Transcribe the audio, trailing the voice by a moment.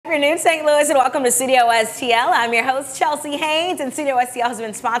Afternoon, St. Louis, and welcome to Studio STL. I'm your host, Chelsea Haynes, and Studio STL has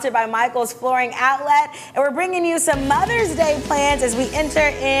been sponsored by Michael's Flooring Outlet, and we're bringing you some Mother's Day plans as we enter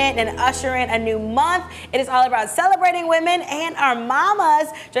in and usher in a new month. It is all about celebrating women and our mamas.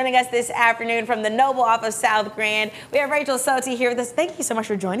 Joining us this afternoon from the Noble off of South Grand, we have Rachel Soti here with us. Thank you so much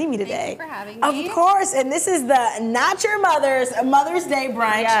for joining me today. Thank you for having me. Of course, and this is the Not Your Mother's Mother's Day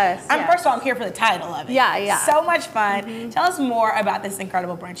brunch. Yes. First of all, I'm here for the title of it. Yeah. So much fun. Tell us more about this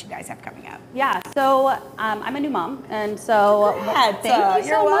incredible brunch you guys have coming up. Yeah, so I'm a new mom, and so thank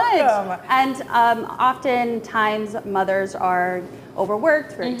you so much. And oftentimes mothers are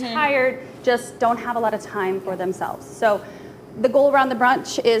overworked, very tired, just don't have a lot of time for themselves. So the goal around the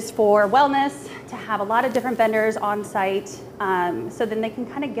brunch is for wellness, to have a lot of different vendors on site, so then they can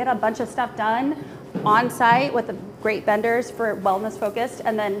kind of get a bunch of stuff done on site with the great vendors for wellness focused,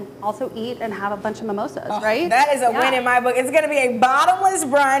 and then also eat and have a bunch of mimosas, right? That is a win in my book. It's going to be a bottomless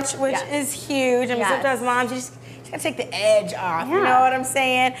brunch, which is huge. I mean, sometimes moms, you just gotta take the edge off. You know what I'm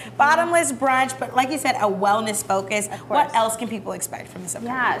saying? Bottomless brunch, but like you said, a wellness focus. What else can people expect from this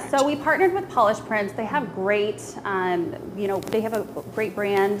upcoming brunch? So we partnered with Polished Prints. They have great, they have a great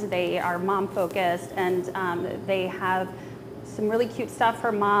brand. They are mom focused, and they have some really cute stuff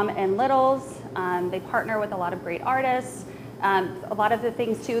for mom and littles. They partner with a lot of great artists. A lot of the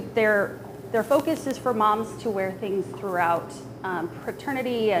things too, their focus is for moms to wear things throughout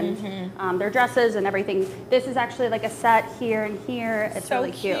paternity and their dresses and everything. This is actually like a set here and here. It's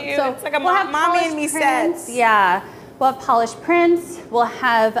really cute. So it's like a mommy and me set. Yeah. We'll have polished prints. We'll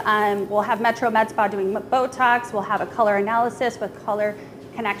have Metro Med Spa doing Botox. We'll have a color analysis with color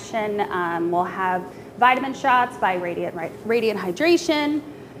connection. We'll have vitamin shots by Radiant Hydration.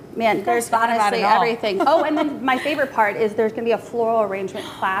 Man, there's honestly everything. Oh, and then my favorite part is there's gonna be a floral arrangement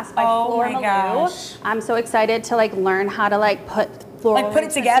class by Flora MiLou. I'm so excited to learn how to put floral put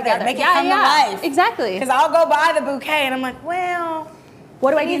it together, make it come to life. Exactly. Because I'll go buy the bouquet and I'm like, well,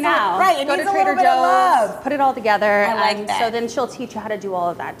 what do I do now? Right, go to Trader Joe's, put it all together. I like that. So then she'll teach you how to do all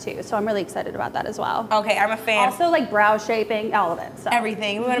of that too. So I'm really excited about that as well. Okay, I'm a fan. Also brow shaping, all of it. So.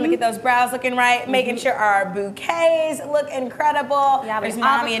 Everything. We want to get those brows looking right, making sure our bouquets look incredible. Yeah, there's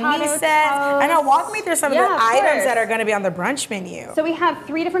mommy and me sets. I know, walk me through some of the items that are going to be on the brunch menu. So we have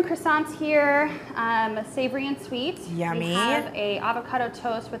 3 different croissants here, savory and sweet. Yummy. We have a avocado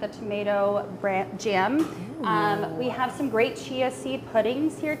toast with a tomato jam. We have some great chia seed puddings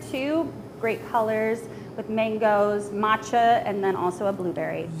here too, great colors with mangoes, matcha, and then also a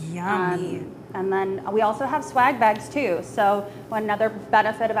blueberry. Yummy. And then we also have swag bags too. So another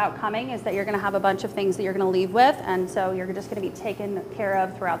benefit about coming is that you're gonna have a bunch of things that you're gonna leave with, and so you're just gonna be taken care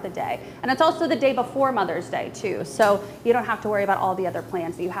of throughout the day. And it's also the day before Mother's Day too, so you don't have to worry about all the other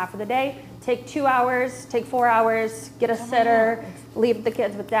plans that you have for the day. Take 2 hours, take 4 hours, get a sitter, leave the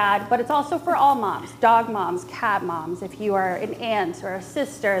kids with dad. But it's also for all moms, dog moms, cat moms. If you are an aunt or a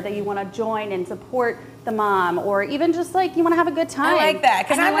sister that you want to join and support the mom, or even just you want to have a good time. I like that,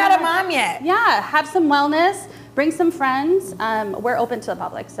 because I'm not a mom yet. Yeah, have some wellness, bring some friends. We're open to the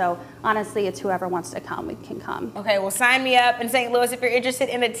public, so honestly, it's whoever wants to come, we can come. Okay, well, sign me up in St. Louis if you're interested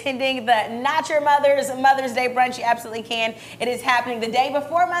in attending the Not Your Mother's Mother's Day brunch. You absolutely can. It is happening the day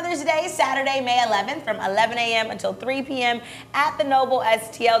before Mother's Day, Saturday, May 11th, from 11 a.m. until 3 p.m. at the Noble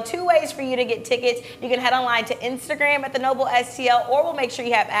STL. 2 ways for you to get tickets. You can head online to Instagram at the Noble STL, or we'll make sure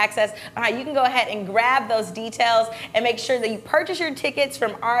you have access on how you can go ahead and grab those details and make sure that you purchase your tickets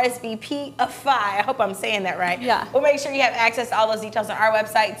from RSVPify. I hope I'm saying that right. Yeah. We'll make sure you have access to all those details on our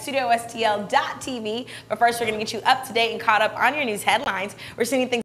website, studiostl.tv. But first, we're going to get you up to date and caught up on your news headlines. We're seeing things